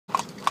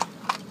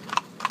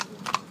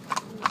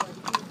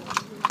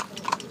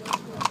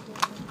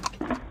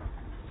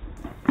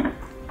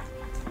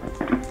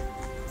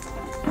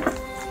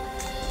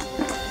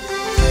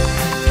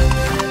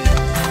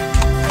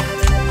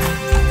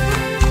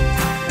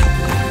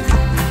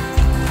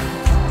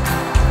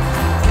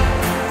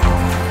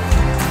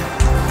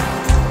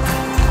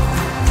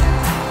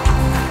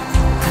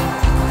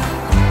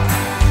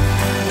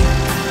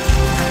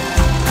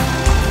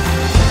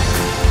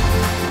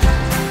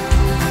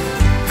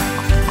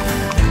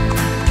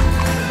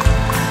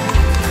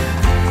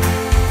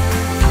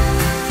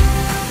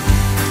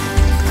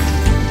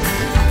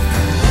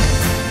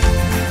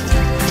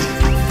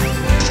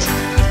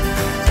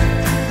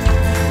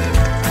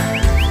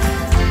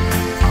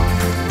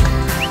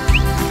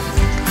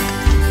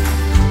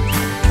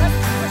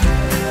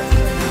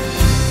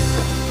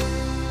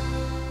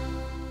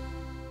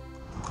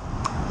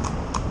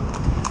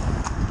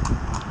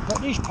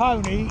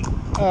pony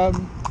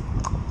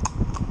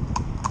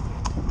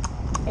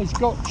has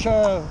got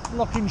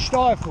locking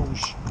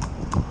stifles,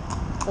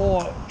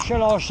 or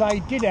shall I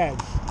say did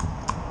have.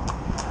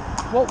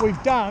 What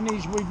we've done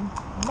is we've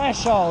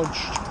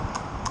massaged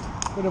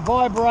with a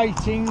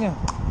vibrating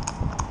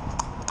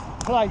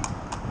plate.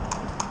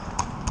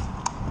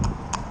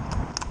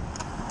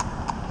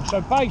 So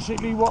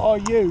basically what I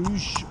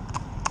use,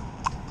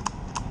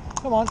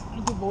 come on,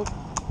 good boy.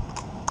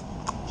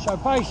 So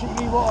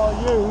basically what I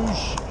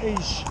use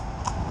is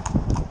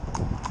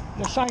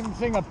the same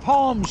thing, a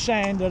palm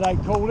sander they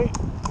call it.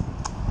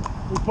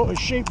 We put a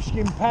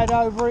sheepskin pad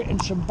over it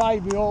and some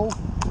baby oil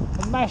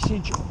and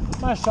massage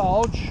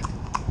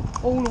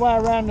all the way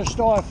around the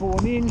stifle,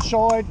 on the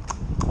inside,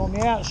 on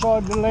the outside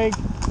of the leg,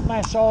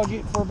 massage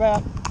it for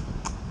about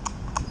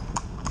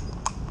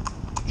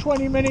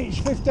 20 minutes,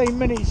 15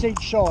 minutes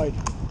each side.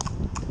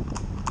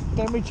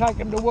 Then we take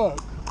them to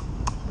work.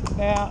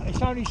 Now,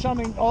 it's only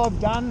something I've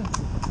done.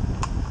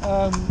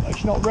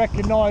 It's not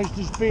recognised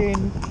as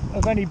being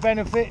of any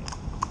benefit,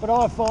 but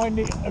I find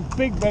it a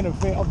big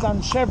benefit. I've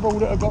done several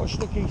that have got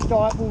sticky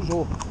stifles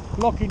or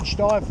locking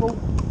stifle,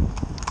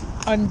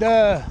 and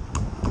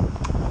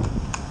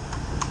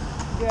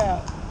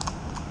yeah,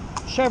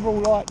 several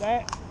like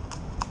that.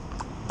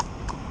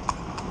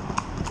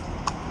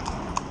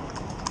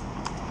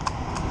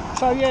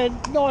 So yeah,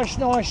 nice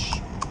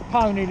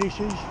pony this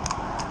is,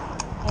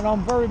 and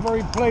I'm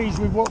very pleased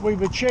with what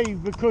we've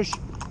achieved, because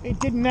it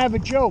didn't have a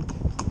job,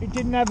 it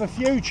didn't have a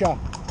future,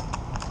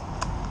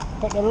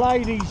 but the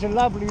lady's a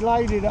lovely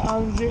lady that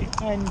owns it,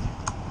 and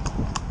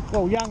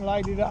well, young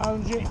lady that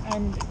owns it,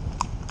 and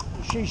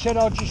she said,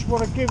 I just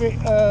want to give it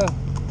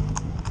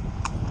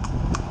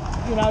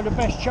you know, the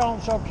best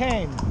chance I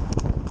can.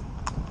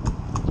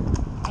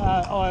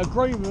 I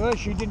agree with her.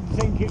 She didn't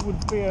think it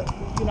would be a,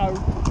 you know,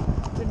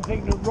 didn't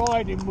think that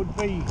riding would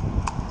be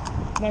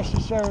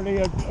necessarily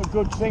a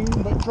good thing,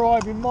 but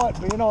driving might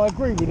be, and I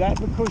agree with that,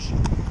 because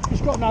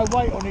he's got no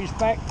weight on his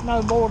back,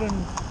 no more than,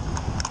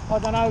 I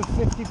don't know,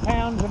 50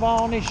 pounds of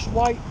harness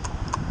weight,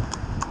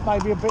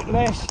 maybe a bit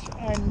less,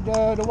 and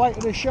the weight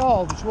of the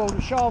shafts, well,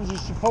 the shafts are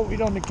supported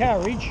on the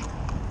carriage.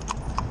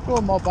 Go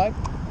on, my babe.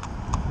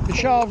 The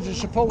shafts are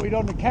supported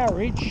on the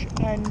carriage,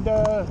 and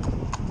they're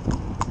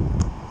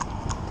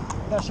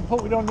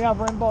supported on the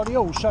other end by the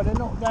horse, so they're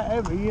not that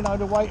heavy, you know,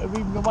 the weight of,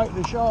 even the weight of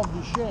the shafts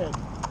is shared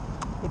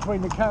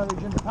between the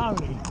carriage and the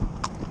pony.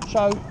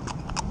 So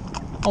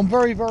I'm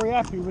very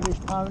happy with this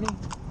pony.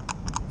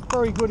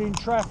 Very good in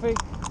traffic.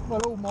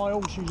 Well, all my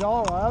horses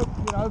are, I hope,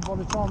 you know, by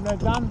the time they're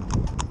done,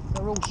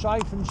 they're all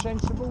safe and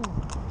sensible.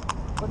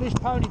 But this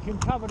pony can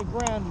cover the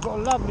ground, it's got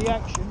a lovely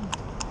action.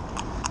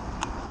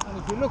 And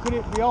if you look at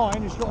it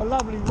behind, it's got a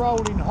lovely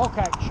rolling hock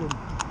action.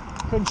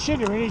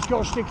 Considering it's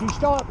got sticky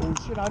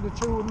stifles, you know, the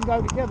two wouldn't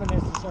go together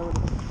necessarily.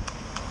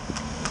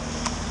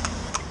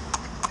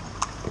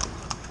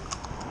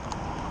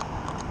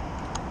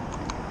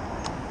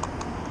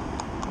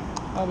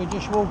 We're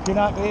just walking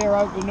up here,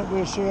 hoping that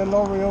we'll see a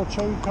lorry or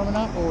two coming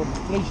up, or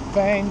at least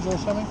vans or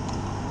something.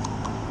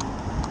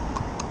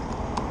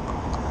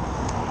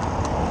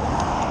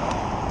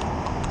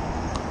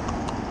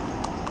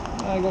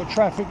 They've got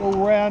traffic all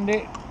round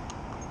it,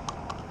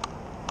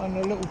 and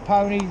the little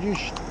pony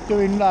just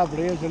doing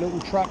lovely. There's a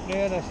little truck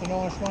there, that's a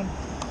nice one.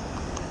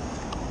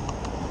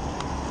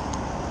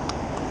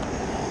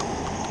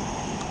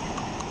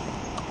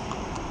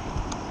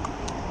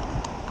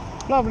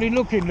 Lovely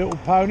looking little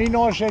pony,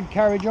 nice head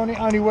carriage on it,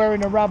 only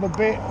wearing a rubber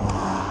bit,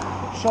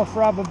 soft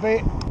rubber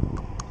bit.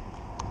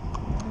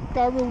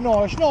 Go real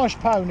nice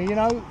pony, you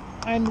know,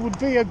 and would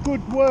be a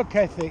good work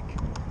ethic,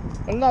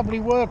 a lovely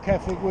work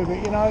ethic with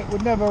it, you know. It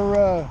would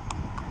never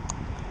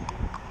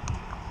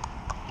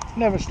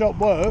stop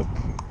work.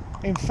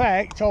 In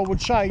fact, I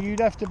would say you'd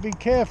have to be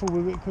careful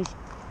with it, because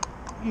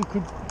you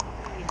could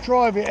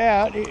drive it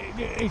out,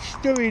 it's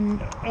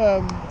doing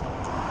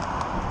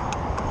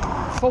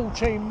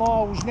 14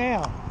 miles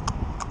now,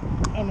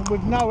 and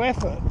with no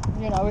effort,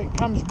 you know, it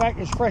comes back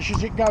as fresh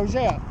as it goes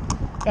out.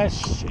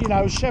 That's, you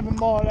know, 7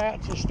 mile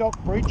out to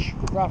Stockbridge,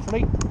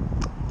 roughly.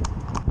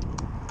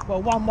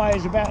 Well, one way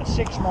is about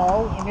 6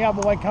 mile, and the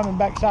other way coming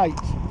back's 8.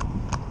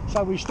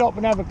 So we stop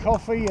and have a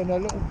coffee and a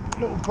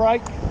little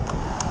break,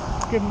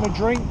 give them a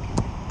drink,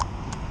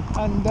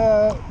 and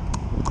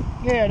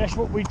yeah, that's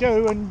what we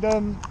do. And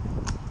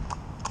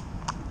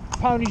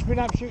pony's been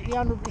absolutely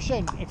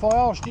 100%. If I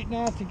asked it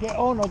now to get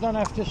on, I don't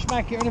have to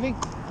smack it or anything.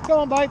 Come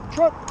on, babe,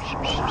 trot.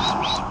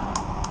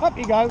 Up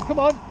you go, come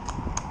on.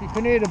 You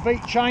can hear the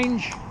beat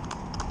change,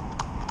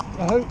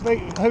 the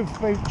hoof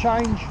beat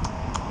change.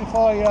 If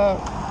I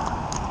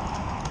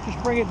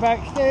just bring it back,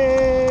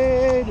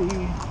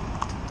 steady,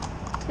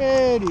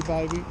 baby,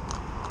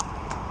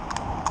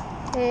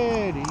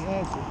 steady,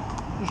 that's it.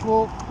 Just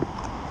walk,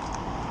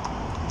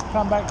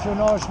 come back to a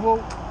nice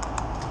walk.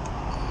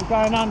 We're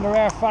going under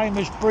our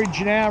famous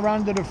bridge now,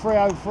 under the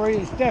 303.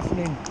 It's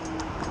deafening.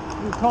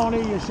 You can't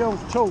hear yourself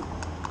talk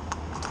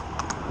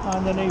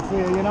underneath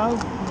here, you know.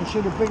 You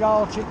see the big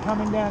Arctic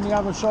coming down the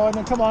other side.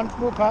 Now come on,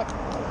 walk up.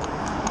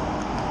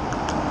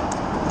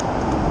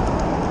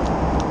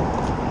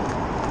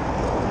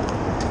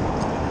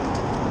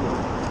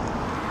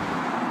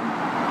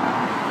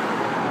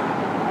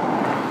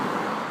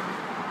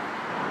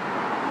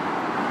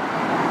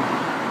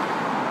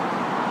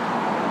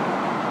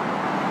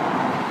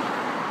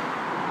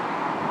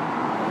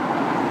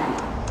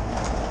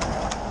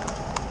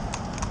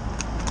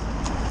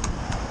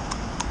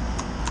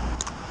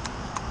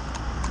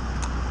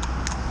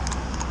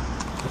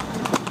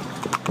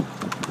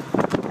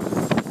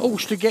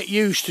 horse to get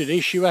used to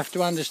this, you have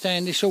to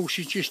understand this horse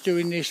is just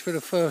doing this for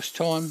the first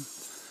time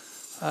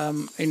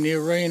in the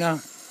arena.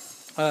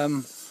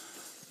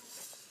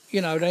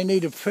 You know, they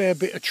need a fair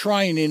bit of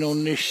training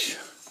on this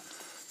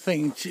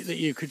thing that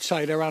you could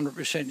say they're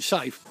 100%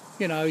 safe.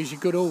 You know, he's a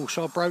good horse.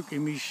 I broke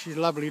him. He's a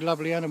lovely,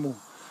 lovely animal.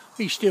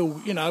 He's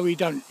still, you know,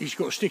 he's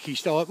got sticky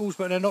Stifles,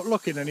 but they're not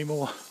looking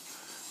anymore.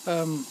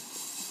 You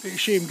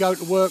see him go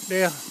to work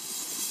there,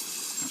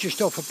 just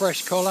off a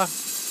breast collar,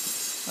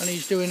 and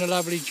he's doing a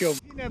lovely job.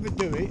 You never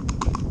do it.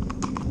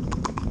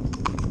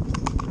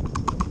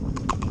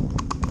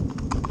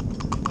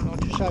 And I'll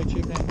just say to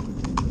him now,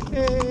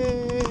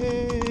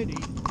 Eddie.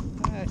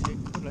 That's it,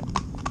 lovely.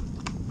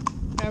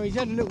 Now he's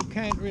had a little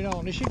cantering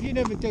harness. If you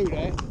never do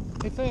that,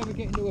 if they ever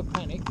get into a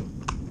panic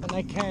and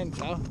they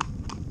canter,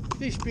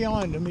 this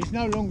behind them is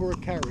no longer a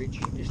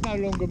carriage, it's no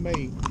longer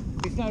me,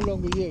 it's no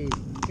longer you,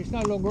 it's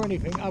no longer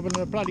anything other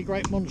than a bloody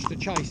great monster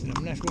chasing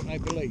them. That's what they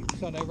believe.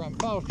 So they run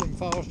faster and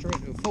faster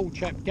into a full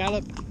chap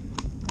gallop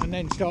and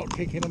then start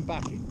kicking and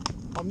backing.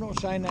 I'm not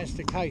saying that's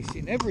the case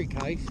in every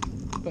case,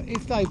 but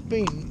if they've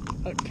been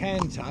at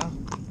canter,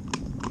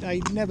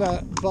 they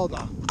never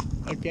bother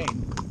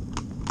again.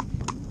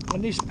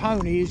 And this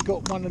pony has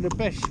got one of the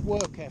best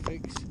work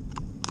ethics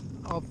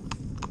I've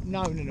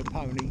known in a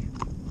pony.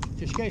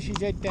 Just gets his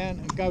head down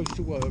and goes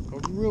to work. A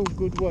real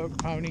good work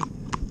pony,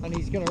 and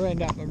he's going to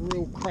end up a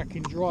real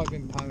cracking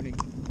driving pony.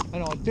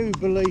 And I do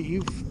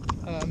believe,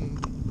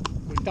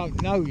 we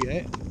don't know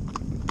yet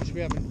because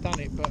we haven't done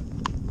it, but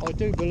I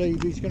do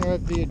believe he's going to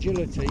have the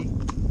agility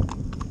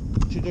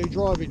to do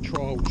driving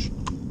trials.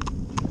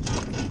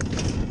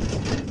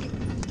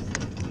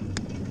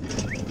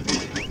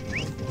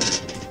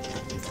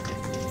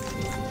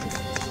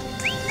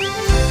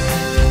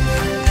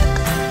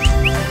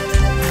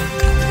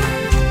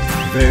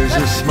 There's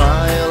a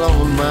smile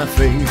on my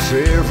face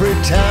every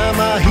time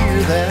I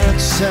hear that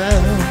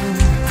sound.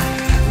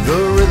 The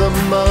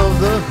rhythm of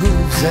the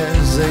hooves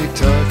as they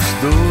touch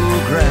the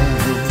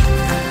ground.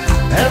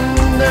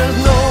 And there's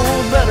no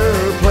better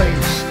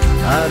place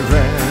I'd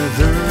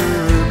rather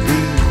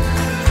be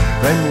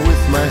than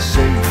with my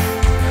safe,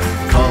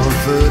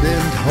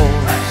 confident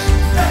horse.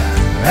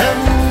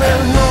 And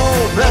there's no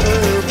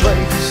better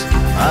place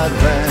I'd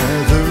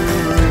rather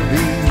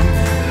be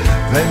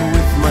than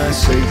with my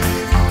safe,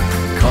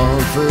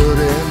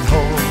 confident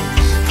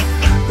horse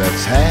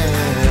that's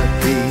happy.